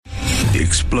The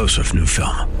explosive new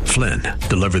film, Flynn,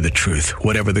 deliver the truth,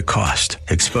 whatever the cost,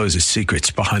 exposes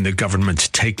secrets behind the government's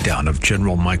takedown of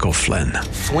General Michael Flynn.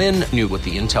 Flynn knew what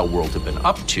the intel world had been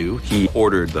up to. He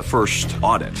ordered the first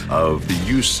audit of the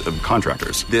use of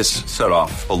contractors. This set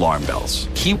off alarm bells.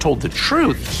 He told the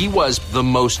truth. He was the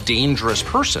most dangerous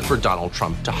person for Donald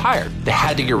Trump to hire. They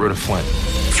had to get rid of Flynn.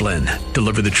 Flynn,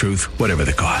 deliver the truth, whatever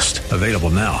the cost. Available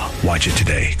now. Watch it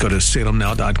today. Go to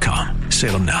salemnow.com.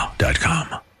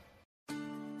 salemnow.com.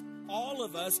 All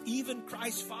of us, even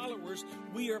Christ followers,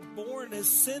 we are born as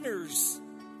sinners.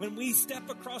 When we step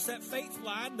across that faith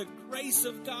line, the grace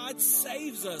of God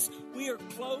saves us. We are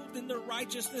clothed in the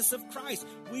righteousness of Christ.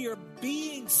 We are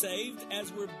being saved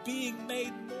as we're being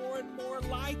made more and more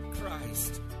like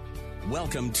Christ.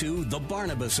 Welcome to The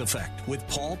Barnabas Effect with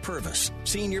Paul Purvis,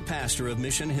 Senior Pastor of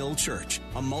Mission Hill Church,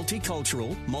 a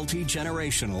multicultural,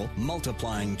 multi-generational,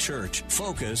 multiplying church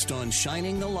focused on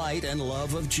shining the light and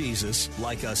love of Jesus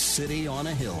like a city on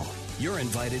a hill. You're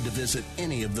invited to visit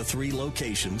any of the 3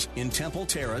 locations in Temple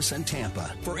Terrace and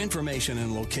Tampa. For information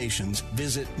and locations,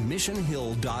 visit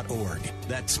missionhill.org.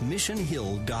 That's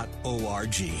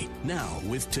missionhill.org. Now,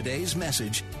 with today's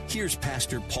message, here's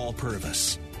Pastor Paul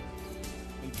Purvis.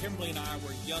 Kimberly and I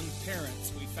were young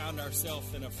parents. We found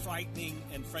ourselves in a frightening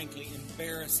and frankly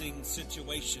embarrassing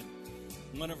situation.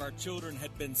 One of our children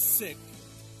had been sick,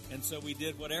 and so we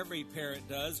did what every parent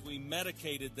does. We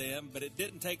medicated them, but it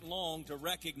didn't take long to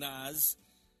recognize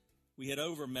we had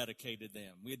over-medicated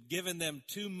them. We had given them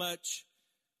too much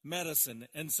medicine,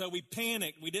 and so we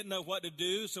panicked. We didn't know what to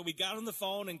do, so we got on the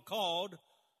phone and called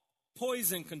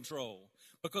poison control.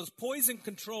 Because poison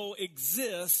control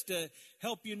exists to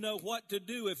help you know what to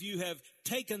do if you have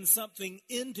taken something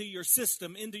into your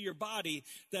system, into your body,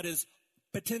 that is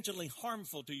potentially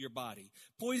harmful to your body.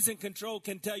 Poison control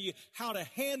can tell you how to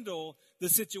handle the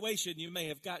situation you may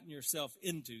have gotten yourself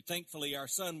into. Thankfully, our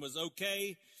son was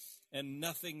okay and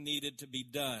nothing needed to be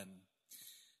done.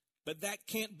 But that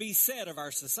can't be said of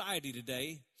our society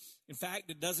today. In fact,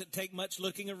 it doesn't take much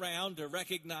looking around to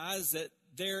recognize that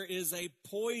there is a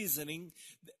poisoning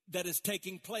that is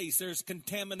taking place. There's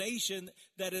contamination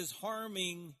that is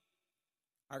harming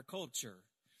our culture.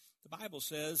 The Bible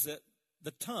says that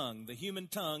the tongue, the human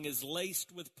tongue, is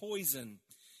laced with poison.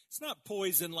 It's not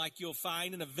poison like you'll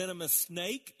find in a venomous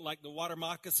snake, like the water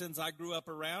moccasins I grew up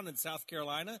around in South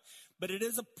Carolina, but it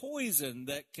is a poison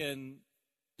that can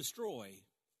destroy.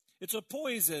 It's a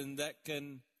poison that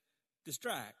can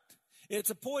distract. It's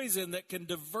a poison that can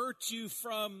divert you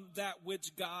from that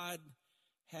which God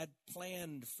had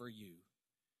planned for you.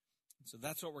 So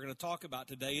that's what we're going to talk about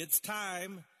today. It's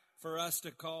time for us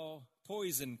to call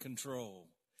poison control.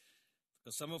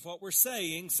 Because some of what we're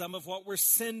saying, some of what we're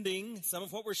sending, some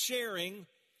of what we're sharing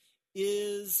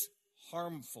is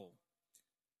harmful.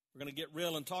 We're going to get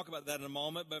real and talk about that in a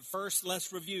moment. But first,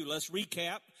 let's review. Let's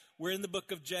recap. We're in the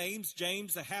book of James.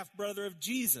 James, the half-brother of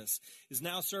Jesus, is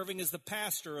now serving as the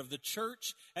pastor of the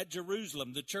church at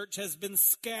Jerusalem. The church has been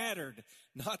scattered,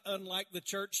 not unlike the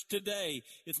church today.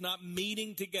 It's not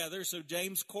meeting together, so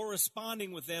James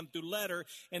corresponding with them through letter,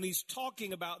 and he's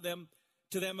talking about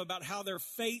to them about how their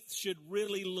faith should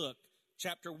really look.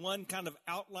 Chapter 1 kind of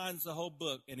outlines the whole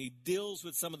book, and he deals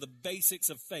with some of the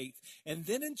basics of faith. And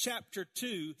then in chapter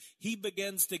 2, he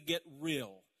begins to get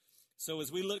real. So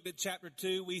as we looked at chapter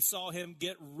 2, we saw him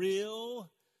get real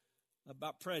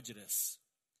about prejudice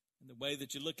and the way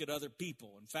that you look at other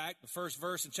people. In fact, the first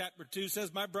verse in chapter 2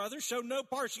 says, "My brothers, show no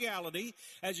partiality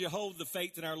as you hold the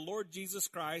faith in our Lord Jesus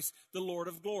Christ, the Lord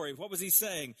of glory." What was he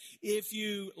saying? If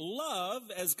you love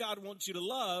as God wants you to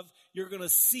love, you're going to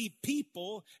see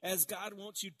people as God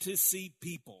wants you to see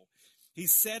people.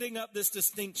 He's setting up this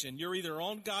distinction. You're either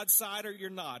on God's side or you're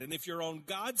not. And if you're on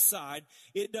God's side,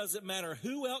 it doesn't matter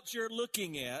who else you're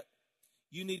looking at.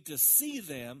 You need to see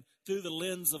them through the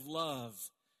lens of love.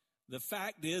 The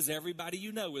fact is, everybody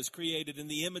you know is created in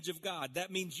the image of God.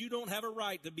 That means you don't have a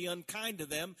right to be unkind to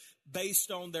them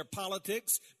based on their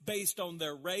politics, based on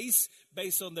their race,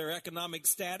 based on their economic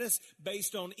status,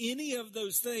 based on any of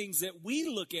those things that we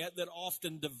look at that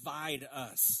often divide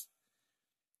us.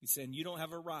 He's saying you don't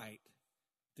have a right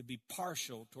to be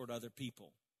partial toward other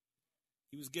people.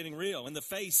 He was getting real in the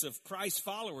face of Christ's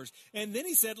followers. And then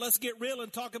he said, let's get real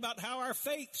and talk about how our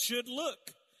faith should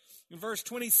look. In verse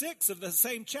 26 of the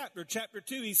same chapter, chapter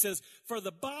 2, he says, "For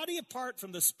the body apart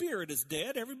from the spirit is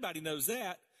dead." Everybody knows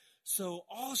that. "So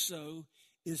also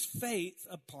is faith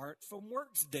apart from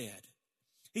works dead."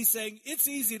 He's saying it's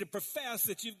easy to profess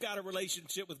that you've got a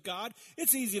relationship with God.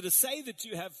 It's easy to say that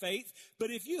you have faith. But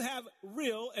if you have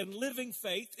real and living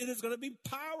faith, it is going to be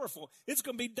powerful. It's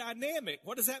going to be dynamic.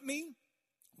 What does that mean?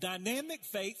 Dynamic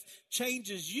faith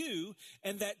changes you,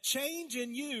 and that change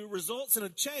in you results in a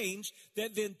change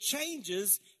that then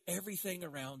changes everything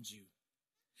around you.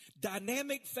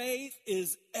 Dynamic faith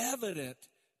is evident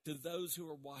to those who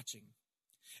are watching.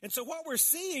 And so what we're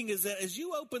seeing is that as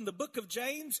you open the book of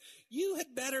James, you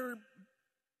had better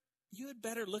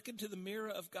look into the mirror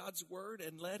of God's word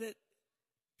and let it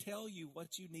tell you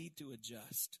what you need to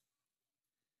adjust.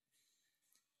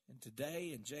 And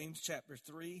today in James chapter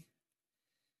 3,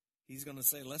 he's going to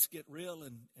say, let's get real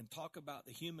and talk about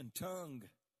the human tongue.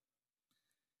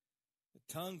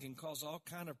 The tongue can cause all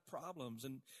kind of problems.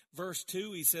 In verse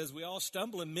 2, he says, we all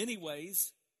stumble in many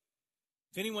ways.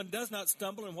 If anyone does not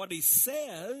stumble in what he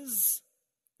says,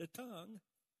 the tongue,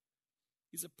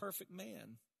 he's a perfect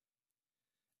man,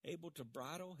 able to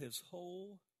bridle his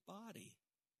whole body.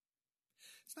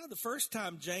 It's not the first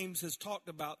time James has talked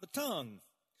about the tongue.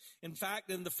 In fact,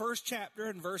 in the first chapter,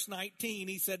 in verse 19,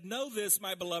 he said, know this,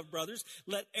 my beloved brothers,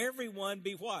 let everyone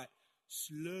be what?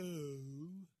 Slow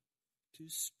to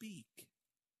speak.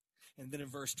 And then in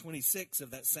verse 26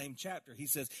 of that same chapter, he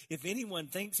says, if anyone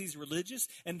thinks he's religious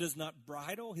and does not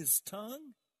bridle his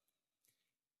tongue,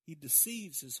 he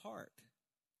deceives his heart.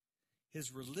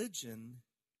 His religion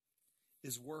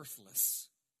is worthless.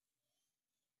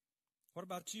 What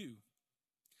about you?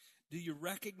 Do you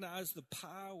recognize the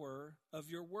power of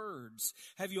your words?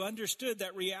 Have you understood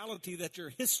that reality that your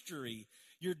history,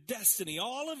 your destiny,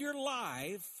 all of your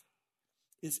life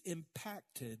is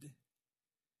impacted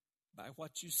by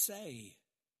what you say?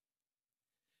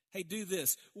 Hey, do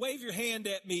this. Wave your hand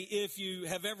at me if you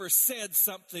have ever said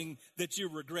something that you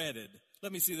regretted.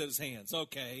 Let me see those hands.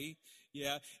 Okay.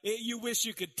 Yeah. You wish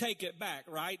you could take it back,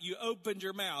 right? You opened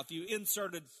your mouth. You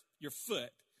inserted your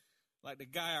foot. Like the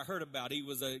guy I heard about, he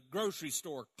was a grocery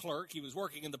store clerk. He was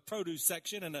working in the produce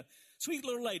section, and a sweet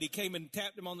little lady came and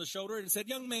tapped him on the shoulder and said,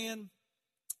 young man,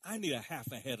 I need a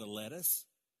half a head of lettuce.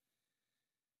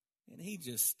 And he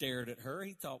just stared at her.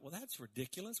 He thought, well, that's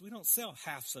ridiculous. We don't sell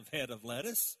halves of head of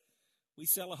lettuce. We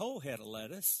sell a whole head of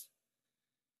lettuce.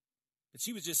 But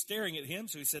she was just staring at him,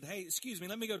 so he said, hey, excuse me,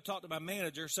 let me go talk to my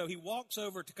manager. So he walks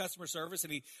over to customer service,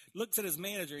 and he looks at his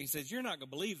manager, and he says, you're not going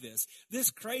to believe this. This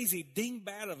crazy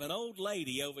dingbat of an old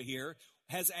lady over here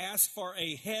has asked for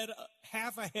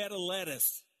half a head of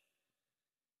lettuce.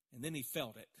 And then he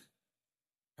felt it,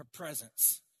 her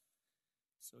presence.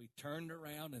 So he turned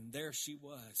around, and there she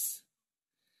was.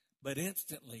 But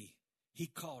instantly, he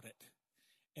caught it,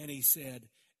 and he said,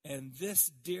 and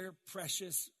this dear,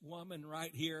 precious woman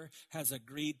right here has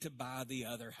agreed to buy the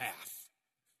other half.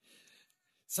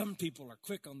 Some people are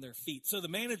quick on their feet. So the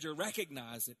manager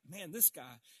recognized that, man, this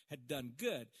guy had done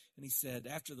good. And he said,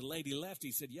 after the lady left,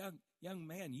 he said, young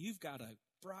man, you've got a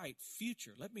bright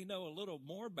future. Let me know a little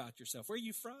more about yourself. Where are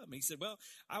you from? He said, well,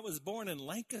 I was born in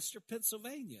Lancaster,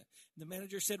 Pennsylvania. And the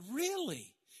manager said,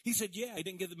 really? He said, yeah. He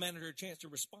didn't give the manager a chance to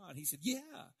respond. He said, yeah.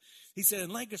 He said, in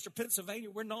Lancaster, Pennsylvania,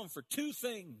 we're known for two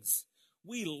things.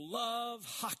 We love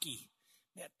hockey.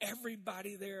 Man,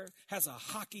 everybody there has a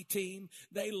hockey team.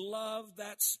 They love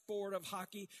that sport of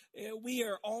hockey. We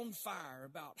are on fire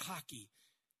about hockey.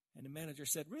 And the manager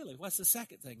said, really? What's the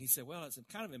second thing? He said, well, it's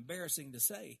kind of embarrassing to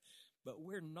say, but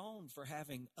we're known for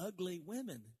having ugly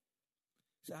women.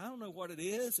 So I don't know what it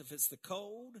is, if it's the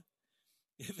cold,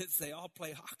 if it's they all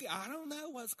play hockey. I don't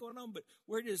know what's going on, but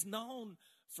we're just known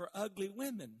for ugly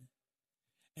women.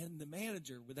 And the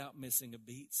manager, without missing a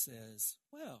beat, says,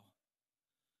 well,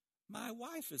 my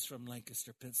wife is from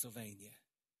Lancaster, Pennsylvania.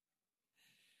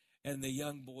 And the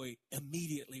young boy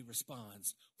immediately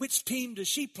responds, which team does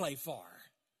she play for?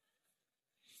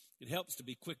 It helps to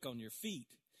be quick on your feet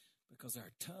because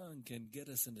our tongue can get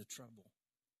us into trouble.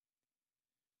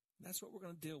 And that's what we're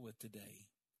going to deal with today.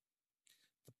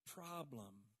 The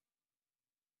problem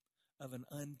of an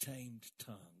untamed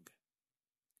tongue.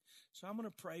 So I'm going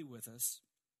to pray with us.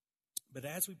 But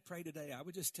as we pray today, I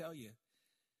would just tell you,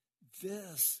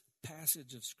 this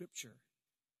passage of Scripture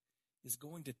is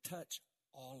going to touch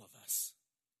all of us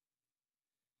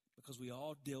because we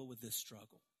all deal with this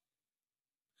struggle.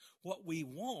 What we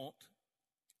want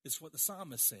is what the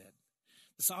psalmist said.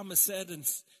 The psalmist said in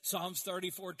Psalms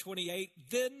 34:28,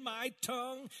 then my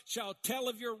tongue shall tell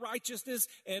of your righteousness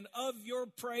and of your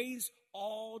praise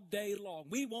all day long.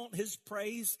 We want his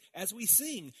praise as we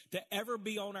sing to ever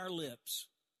be on our lips.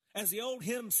 As the old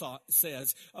hymn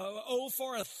says, oh,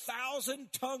 for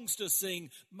 1,000 tongues to sing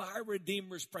my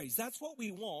Redeemer's praise. That's what we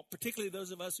want, particularly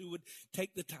those of us who would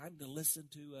take the time to listen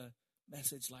to a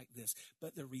message like this.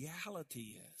 But the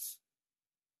reality is,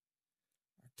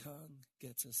 our tongue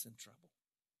gets us in trouble.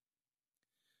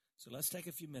 So let's take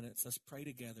a few minutes. Let's pray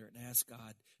together and ask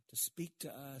God to speak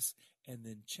to us and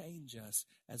then change us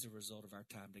as a result of our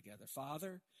time together.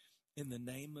 Father, in the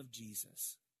name of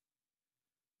Jesus,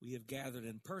 we have gathered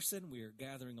in person. We are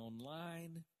gathering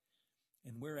online,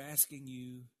 and we're asking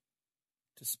you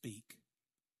to speak.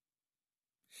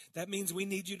 That means we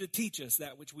need you to teach us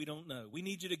that which we don't know. We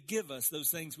need you to give us those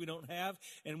things we don't have,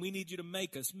 and we need you to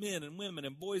make us men and women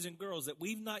and boys and girls that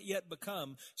we've not yet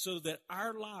become so that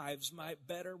our lives might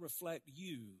better reflect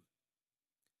you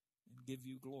and give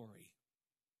you glory.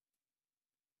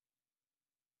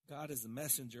 God, as the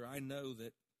messenger, I know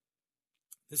that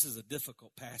this is a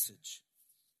difficult passage.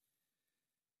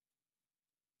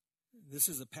 This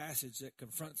is a passage that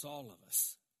confronts all of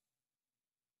us.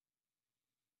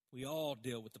 We all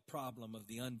deal with the problem of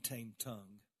the untamed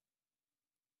tongue.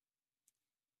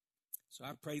 So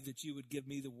I pray that you would give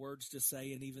me the words to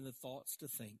say and even the thoughts to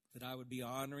think, that I would be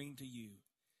honoring to you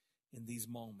in these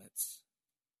moments.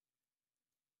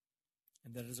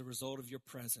 And that as a result of your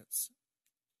presence,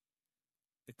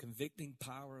 the convicting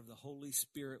power of the Holy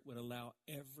Spirit would allow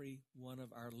every one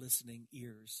of our listening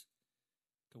ears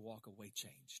to walk away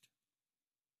changed.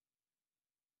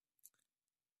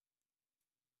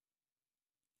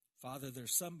 Father,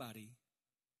 there's somebody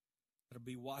that will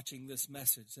be watching this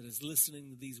message, that is listening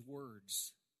to these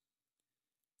words,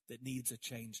 that needs a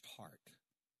changed heart.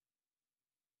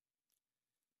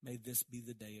 May this be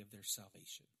the day of their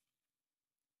salvation.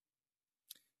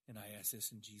 And I ask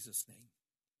this in Jesus' name.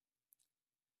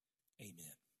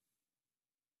 Amen.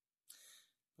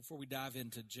 Before we dive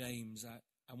into James,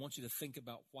 I want you to think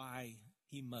about why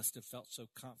he must have felt so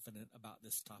confident about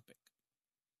this topic.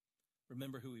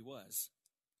 Remember who he was.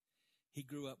 He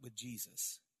grew up with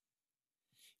Jesus.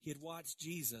 He had watched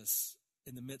Jesus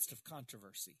in the midst of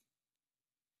controversy,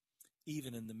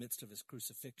 even in the midst of his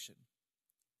crucifixion.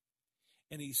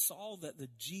 And he saw that the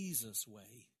Jesus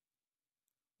way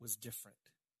was different.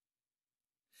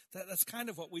 That's kind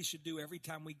of what we should do every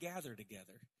time we gather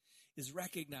together, is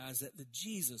recognize that the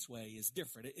Jesus way is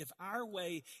different. If our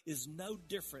way is no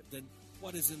different than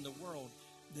what is in the world,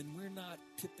 then we're not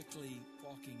typically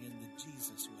walking in the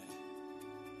Jesus way.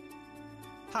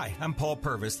 Hi, I'm Paul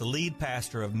Purvis, the lead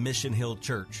pastor of Mission Hill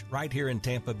Church right here in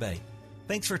Tampa Bay.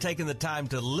 Thanks for taking the time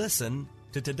to listen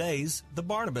to today's The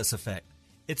Barnabas Effect.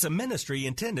 It's a ministry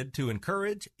intended to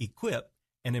encourage, equip,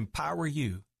 and empower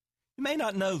you. You may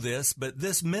not know this, but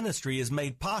this ministry is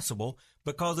made possible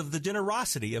because of the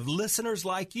generosity of listeners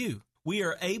like you. We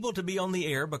are able to be on the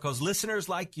air because listeners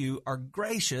like you are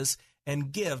gracious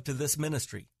and give to this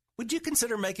ministry. Would you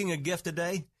consider making a gift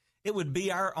today? It would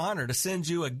be our honor to send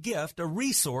you a gift, a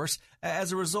resource,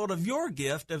 as a result of your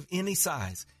gift of any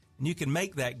size. And you can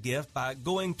make that gift by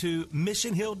going to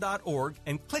missionhill.org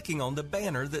and clicking on the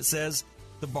banner that says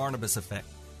The Barnabas Effect.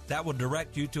 That will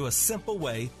direct you to a simple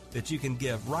way that you can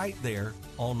give right there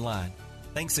online.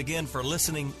 Thanks again for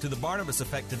listening to The Barnabas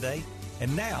Effect today.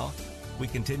 And now we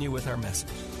continue with our message.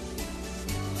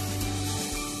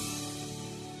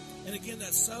 And again,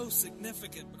 that's so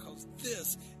significant because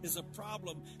this is a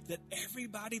problem that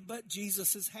everybody but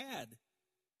Jesus has had.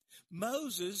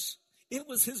 Moses, it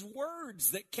was his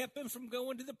words that kept him from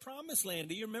going to the promised land.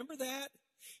 Do you remember that?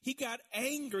 He got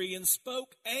angry and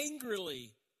spoke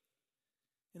angrily,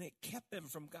 and it kept him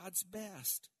from God's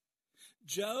best.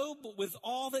 Job, with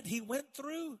all that he went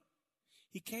through,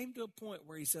 he came to a point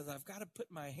where he says, I've got to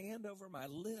put my hand over my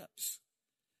lips,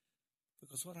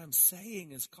 because what I'm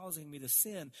saying is causing me to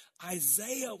sin.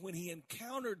 Isaiah, when he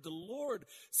encountered the Lord,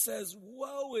 says,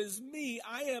 woe is me,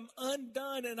 I am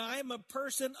undone, and I am a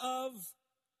person of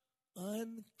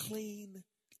unclean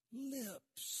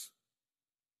lips.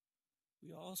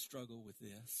 We all struggle with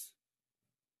this.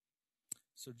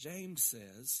 So James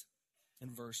says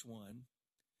in verse 1,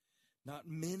 not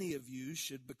many of you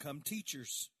should become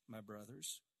teachers, my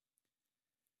brothers.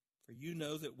 For you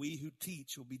know that we who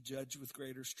teach will be judged with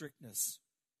greater strictness.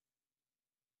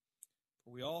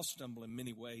 For we all stumble in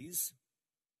many ways.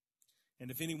 And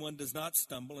if anyone does not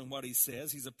stumble in what he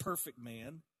says, he's a perfect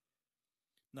man.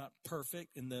 Not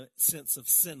perfect in the sense of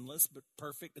sinless, but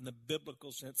perfect in the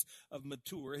biblical sense of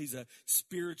mature. He's a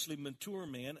spiritually mature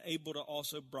man, able to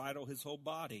also bridle his whole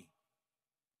body.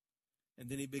 And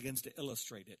then he begins to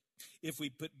illustrate it. If we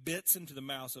put bits into the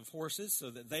mouths of horses so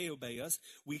that they obey us,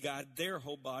 we guide their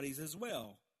whole bodies as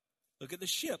well. Look at the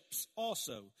ships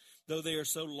also. Though they are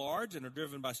so large and are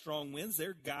driven by strong winds,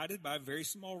 they're guided by a very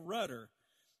small rudder,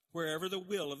 wherever the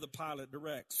will of the pilot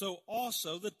directs. So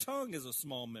also the tongue is a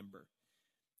small member,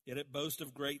 yet it boasts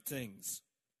of great things.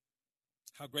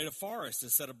 How great a forest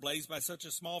is set ablaze by such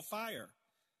a small fire.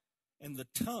 And the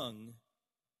tongue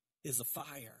is a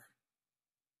fire,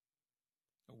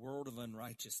 a world of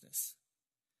unrighteousness.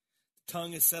 The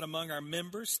tongue is set among our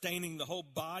members, staining the whole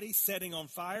body, setting on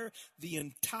fire the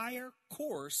entire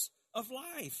course of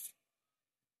life.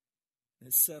 And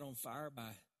it's set on fire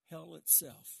by hell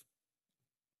itself.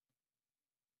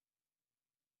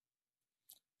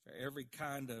 For every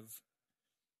kind of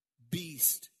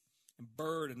beast and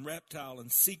bird and reptile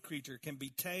and sea creature can be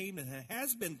tamed and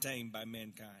has been tamed by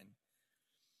mankind.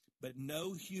 But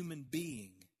no human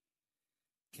being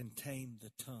can tame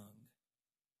the tongue.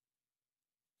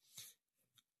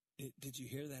 Did you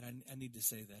hear that? I need to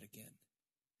say that again.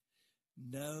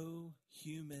 No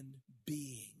human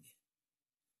being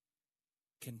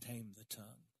can tame the tongue.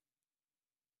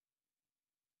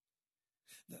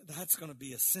 That's going to be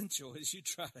essential as you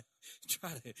try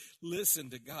to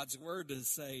listen to God's word to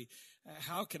say,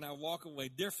 how can I walk away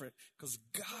different? Because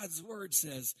God's word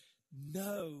says,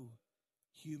 no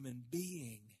human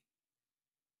being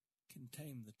can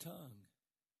tame the tongue.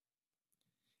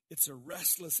 It's a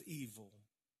restless evil.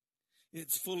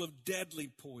 It's full of deadly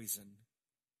poison.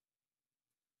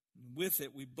 And with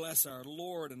it, we bless our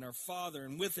Lord and our Father,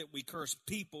 and with it, we curse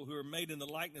people who are made in the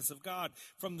likeness of God.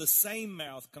 From the same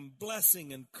mouth come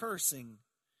blessing and cursing.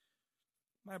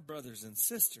 My brothers and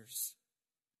sisters,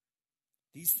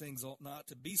 these things ought not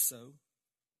to be so.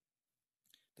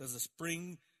 Does a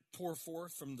spring pour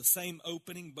forth from the same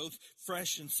opening both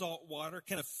fresh and salt water?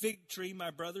 Can a fig tree,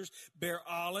 my brothers, bear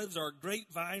olives, or a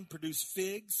grapevine produce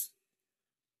figs?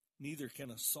 Neither can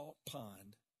a salt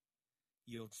pond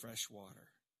yield fresh water.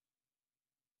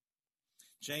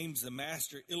 James, the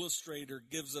master illustrator,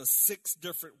 gives us 6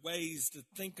 different ways to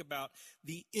think about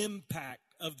the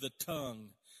impact of the tongue.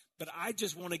 But I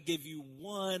just want to give you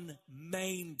one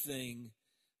main thing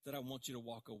that I want you to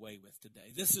walk away with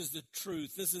today. This is the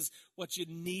truth. This is what you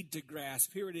need to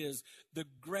grasp. Here it is. The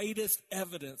greatest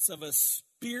evidence of a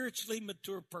spiritually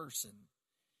mature person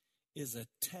is a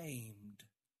tamed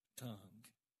tongue.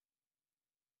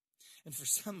 And for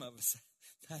some of us,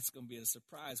 that's going to be a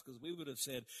surprise, because we would have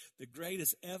said the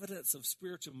greatest evidence of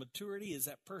spiritual maturity is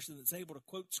that person that's able to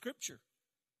quote Scripture.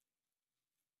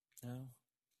 No.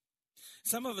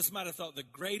 Some of us might have thought the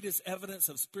greatest evidence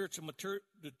of spiritual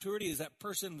maturity is that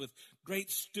person with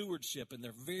great stewardship and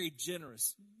they're very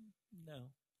generous. No.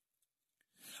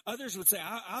 Others would say,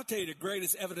 I'll tell you the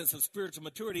greatest evidence of spiritual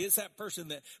maturity is that person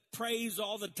that prays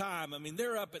all the time. I mean,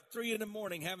 they're up at 3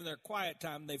 a.m. having their quiet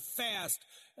time. They fast.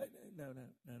 No.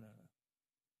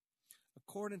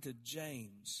 According to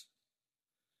James,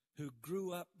 who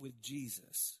grew up with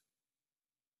Jesus,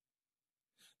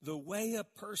 the way a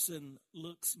person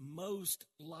looks most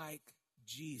like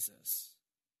Jesus,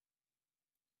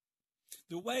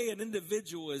 the way an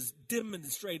individual is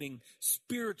demonstrating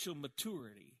spiritual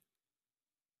maturity,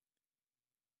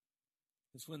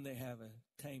 is when they have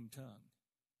a tame tongue.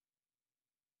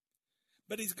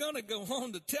 But he's going to go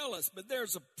on to tell us, but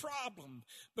there's a problem,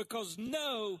 because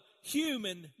no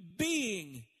human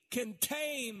being can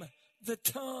tame the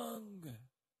tongue.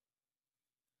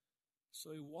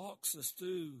 So he walks us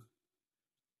through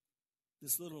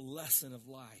this little lesson of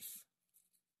life.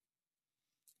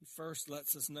 He first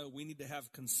lets us know we need to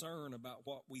have concern about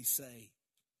what we say.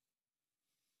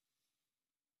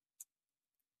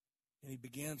 And he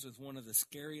begins with one of the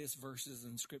scariest verses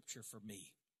in Scripture for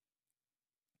me.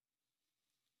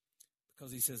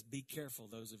 Because he says, be careful,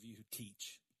 those of you who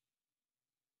teach.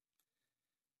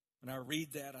 When I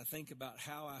read that, I think about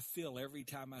how I feel every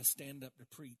time I stand up to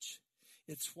preach.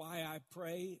 It's why I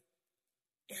pray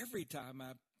every time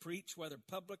I preach, whether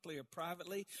publicly or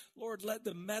privately. Lord, let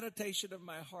the meditation of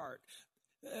my heart,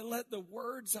 let the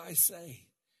words I say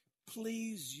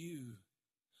please you.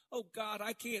 Oh God,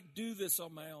 I can't do this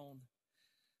on my own.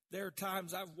 There are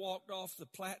times I've walked off the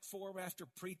platform after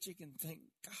preaching and think,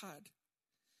 God,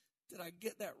 did I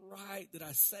get that right? Did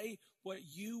I say what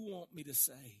you want me to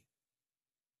say?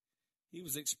 He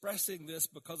was expressing this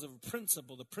because of a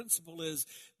principle. The principle is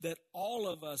that all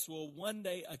of us will one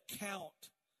day account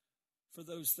for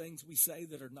those things we say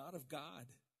that are not of God.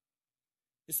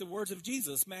 It's the words of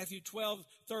Jesus, Matthew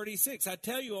 12:36. I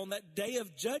tell you, on that day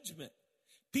of judgment,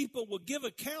 people will give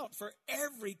account for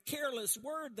every careless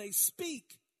word they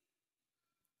speak.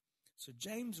 So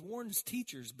James warns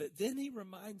teachers, but then he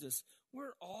reminds us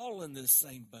we're all in this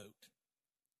same boat.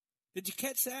 Did you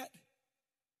catch that?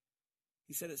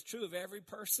 He said it's true of every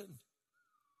person.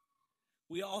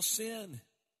 We all sin,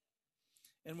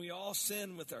 and we all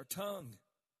sin with our tongue.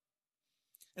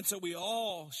 And so we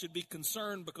all should be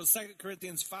concerned, because 2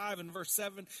 Corinthians 5 and verse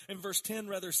 7 and verse 10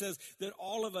 rather says that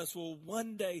all of us will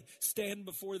one day stand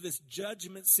before this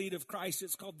judgment seat of Christ.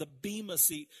 It's called the Bema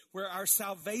seat, where our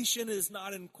salvation is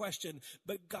not in question,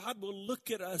 but God will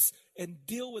look at us and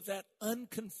deal with that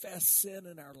unconfessed sin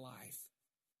in our life.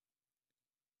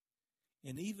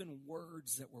 And even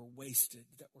words that were wasted,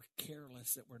 that were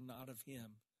careless, that were not of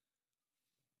Him,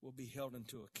 will be held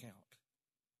into account.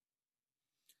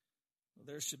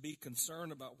 There should be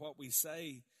concern about what we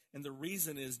say, and the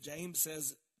reason is, James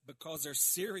says, because there's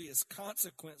serious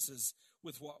consequences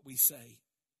with what we say.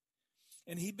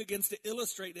 And he begins to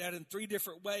illustrate that in 3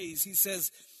 different ways. He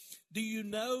says, do you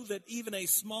know that even a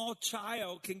small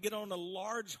child can get on a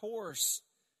large horse,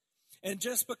 and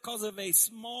just because of a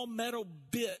small metal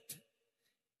bit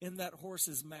in that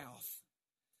horse's mouth,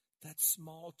 that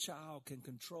small child can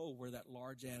control where that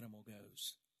large animal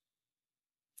goes?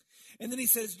 And then he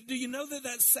says, do you know that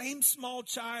that same small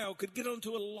child could get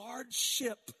onto a large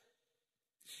ship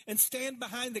and stand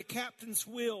behind the captain's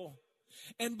wheel,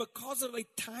 and because of a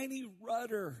tiny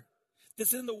rudder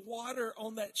that's in the water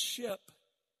on that ship,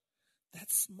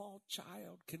 that small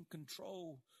child can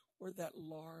control where that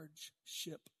large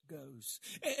ship goes?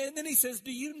 And then he says,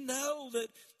 do you know that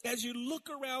as you look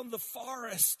around the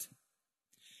forest,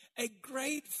 a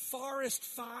great forest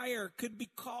fire could be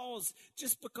caused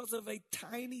just because of a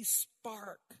tiny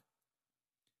spark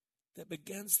that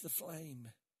begins the flame?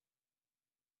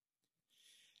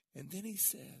 And then he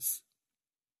says,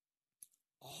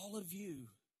 all of you,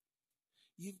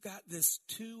 you've got this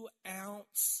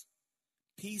 2-ounce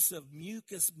piece of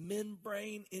mucous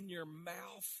membrane in your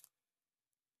mouth,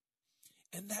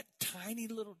 and that tiny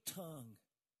little tongue,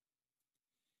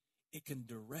 it can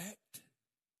direct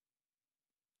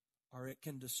or it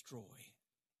can destroy.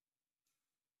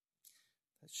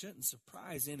 That shouldn't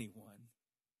surprise anyone.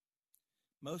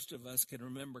 Most of us can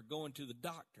remember going to the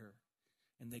doctor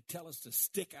and they tell us to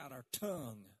stick out our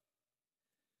tongue,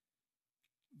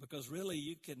 because really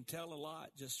you can tell a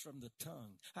lot just from the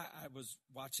tongue. I was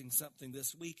watching something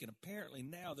this week, and apparently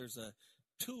now there's a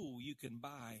tool you can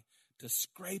buy to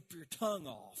scrape your tongue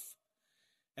off.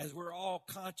 As we're all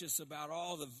conscious about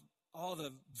all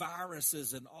the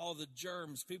viruses and all the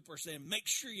germs, people are saying, make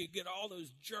sure you get all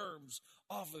those germs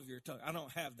off of your tongue. I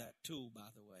don't have that tool, by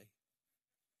the way.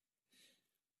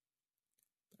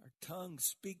 But our tongue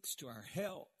speaks to our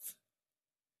health.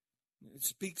 It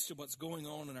speaks to what's going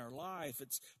on in our life.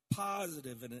 It's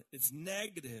positive and it's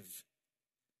negative.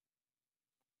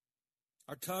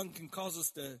 Our tongue can cause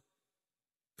us to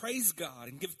praise God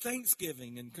and give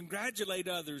thanksgiving and congratulate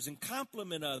others and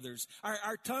compliment others.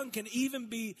 Our tongue can even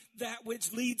be that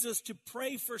which leads us to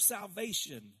pray for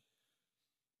salvation.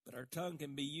 But our tongue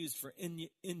can be used for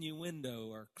innuendo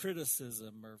or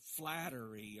criticism or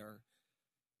flattery or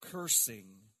cursing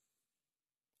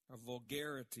or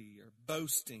vulgarity or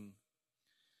boasting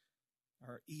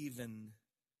or even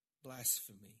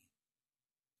blasphemy.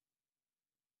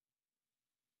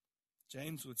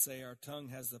 James would say our tongue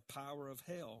has the power of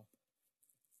hell.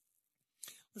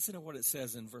 Listen to what it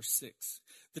says in verse 6.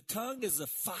 The tongue is a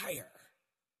fire.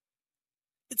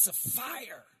 It's a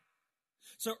fire.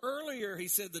 So earlier he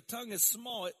said the tongue is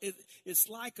small. It's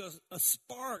like a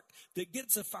spark that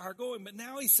gets a fire going. But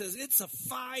now he says it's a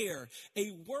fire,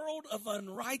 a world of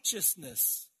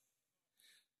unrighteousness.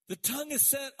 The tongue is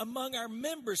set among our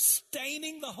members,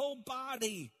 staining the whole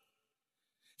body,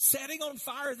 setting on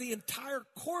fire the entire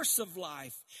course of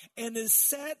life, and is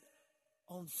set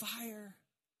on fire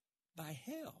by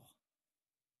hell.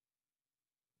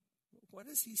 What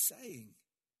is he saying?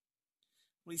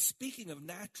 Well, he's speaking of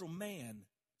natural man,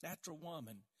 natural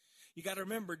woman. You got to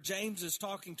remember, James is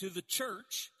talking to the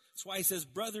church. That's why he says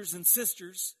brothers and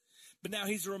sisters. But now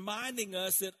he's reminding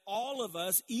us that all of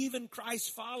us, even Christ's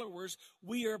followers,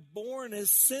 we are born as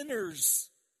sinners.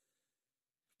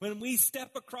 When we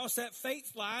step across that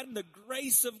faith line, the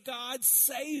grace of God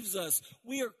saves us.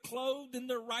 We are clothed in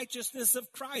the righteousness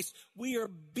of Christ. We are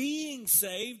being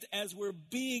saved as we're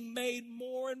being made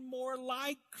more and more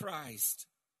like Christ.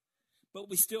 But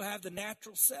we still have the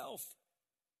natural self.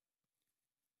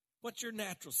 What's your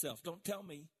natural self? Don't tell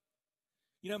me.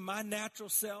 You know, my natural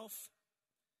self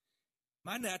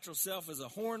is a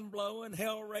horn-blowing,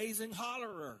 hell-raising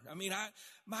hollerer.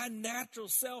 My natural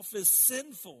self is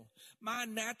sinful. My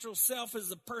natural self is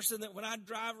the person that when I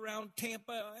drive around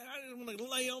Tampa, I just want to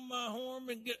lay on my horn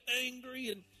and get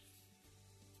angry.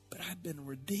 But I've been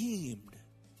redeemed.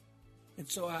 And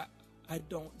so I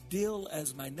don't deal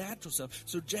as my natural self.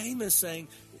 So James is saying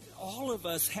all of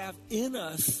us have in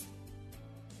us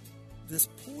this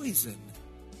poison,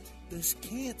 this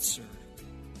cancer.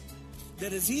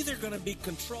 that is either going to be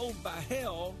controlled by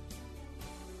hell,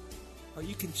 or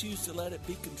you can choose to let it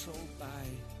be controlled by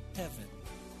heaven.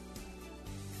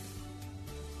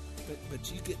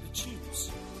 But you get to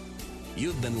choose.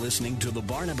 You've been listening to The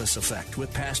Barnabas Effect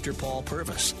with Pastor Paul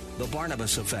Purvis. The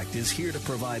Barnabas Effect is here to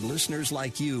provide listeners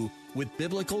like you with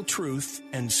biblical truth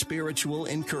and spiritual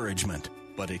encouragement.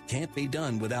 But it can't be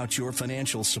done without your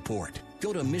financial support.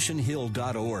 Go to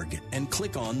missionhill.org and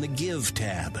click on the Give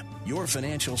tab. Your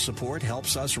financial support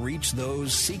helps us reach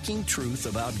those seeking truth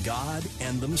about God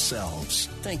and themselves.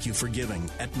 Thank you for giving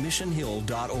at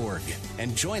missionhill.org.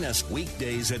 And join us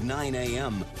weekdays at 9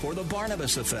 a.m. for The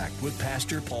Barnabas Effect with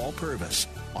Pastor Paul Purvis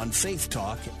on Faith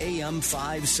Talk AM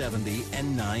 570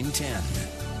 and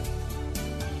 910.